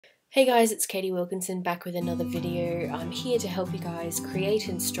Hey guys, it's Katie Wilkinson back with another video. I'm here to help you guys create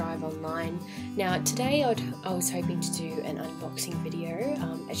and strive online. Now today I was hoping to do an unboxing video.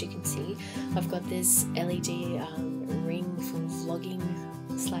 As you can see, I've got this LED ring for vlogging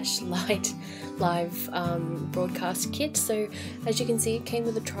 / live broadcast kit. So as you can see, it came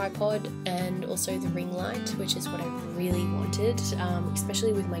with a tripod and also the ring light, which is what I really wanted,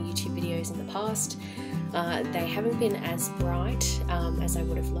 especially with my YouTube videos in the past. They haven't been as bright as I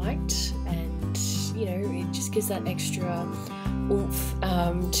would have liked, and you know, it just gives that extra oomph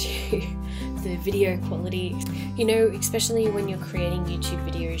to the video quality. You know, especially when you're creating YouTube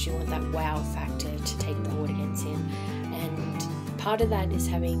videos, you want that wow factor to take the audience in, and part of that is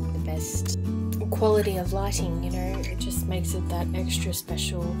having the best quality of lighting. You know, it just makes it that extra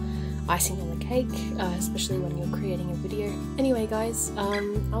special icing on the cake, especially when you're creating a video. Anyway guys,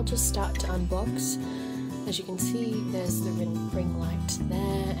 I'll just start to unbox. As you can see, there's the ring light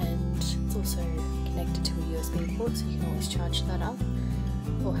there, and it's also connected to a USB port, so you can always charge that up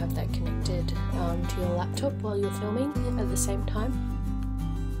or have that connected to your laptop while you're filming at the same time.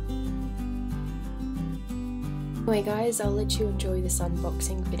 Anyway guys, I'll let you enjoy this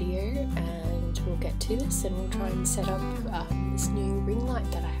unboxing video and we'll get to this and we'll try and set up this new ring light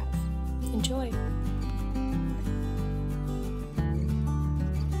that I have. Enjoy!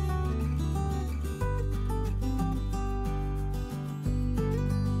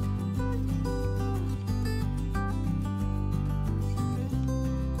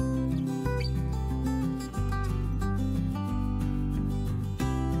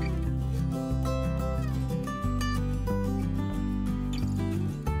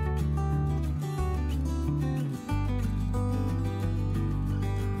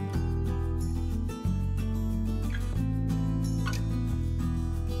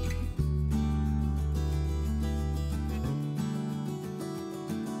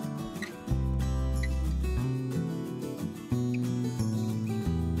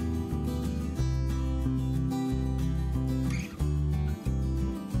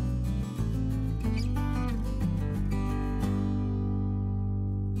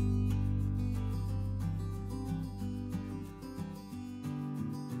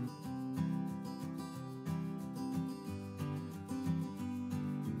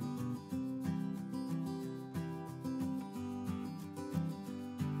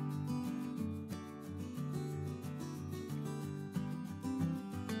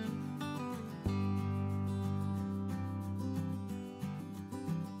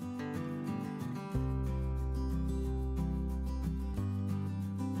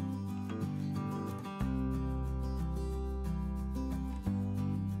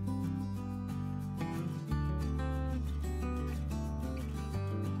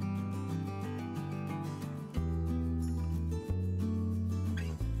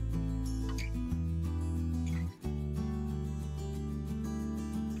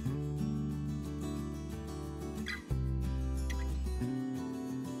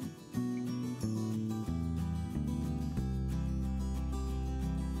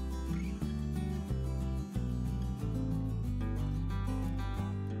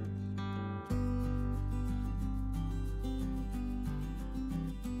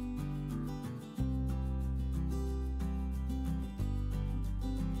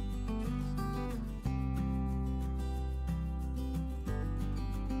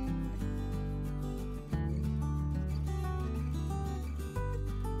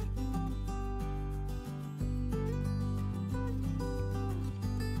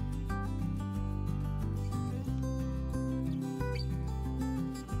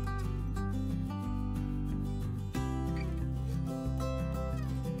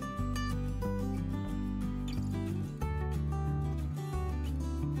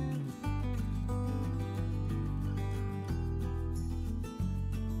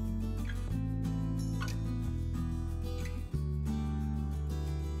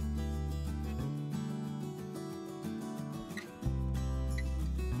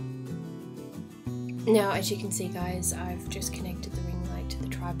 Now, as you can see guys, I've just connected the ring light to the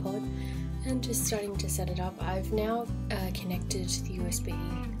tripod and just starting to set it up. I've now connected the USB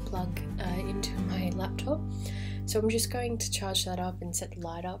plug into my laptop, so I'm just going to charge that up and set the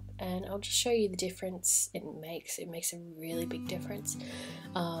light up, and I'll just show you the difference it makes. It makes a really big difference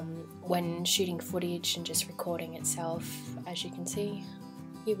when shooting footage and just recording itself. As you can see,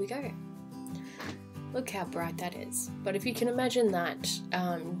 here we go. Look how bright that is. But if you can imagine that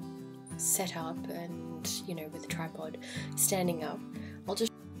set up and, you know, with a tripod standing up, I'll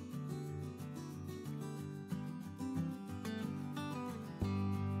just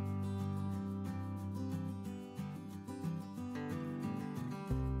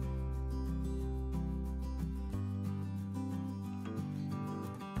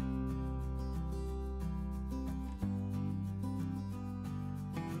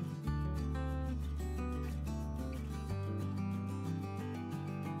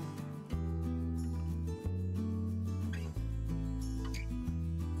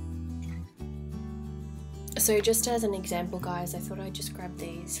So just as an example, guys, I thought I'd just grab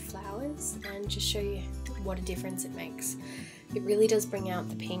these flowers and just show you what a difference it makes. It really does bring out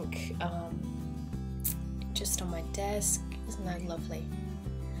the pink just on my desk. Isn't that lovely?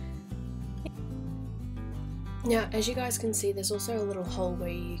 Now, as you guys can see, there's also a little hole where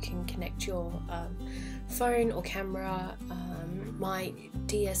you can connect your phone or camera. My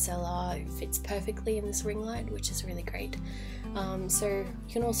DSLR fits perfectly in this ring light, which is really great. So you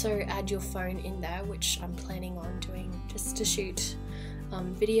can also add your phone in there, which I'm planning on doing just to shoot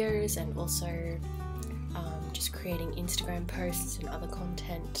videos, and also just creating Instagram posts and other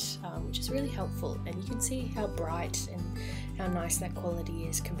content, which is really helpful. And you can see how bright and how nice that quality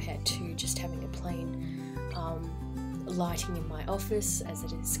is compared to just having a plain lighting in my office, as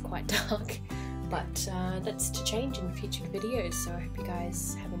it is quite dark. But that's to change in future videos, so I hope you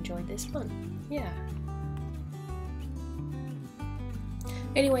guys have enjoyed this one. Yeah.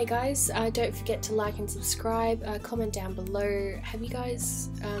 Anyway, guys, don't forget to like and subscribe, comment down below. Have you guys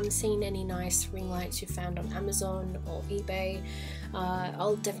seen any nice ring lights you found on Amazon or eBay?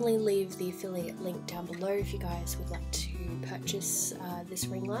 I'll definitely leave the affiliate link down below if you guys would like to purchase this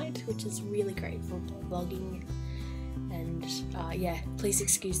ring light, which is really great for vlogging. And yeah, please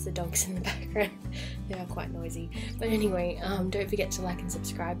excuse the dogs in the background. They are quite noisy. But anyway, don't forget to like and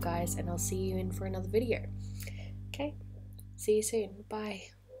subscribe, guys, and I'll see you in for another video. Okay, see you soon. Bye.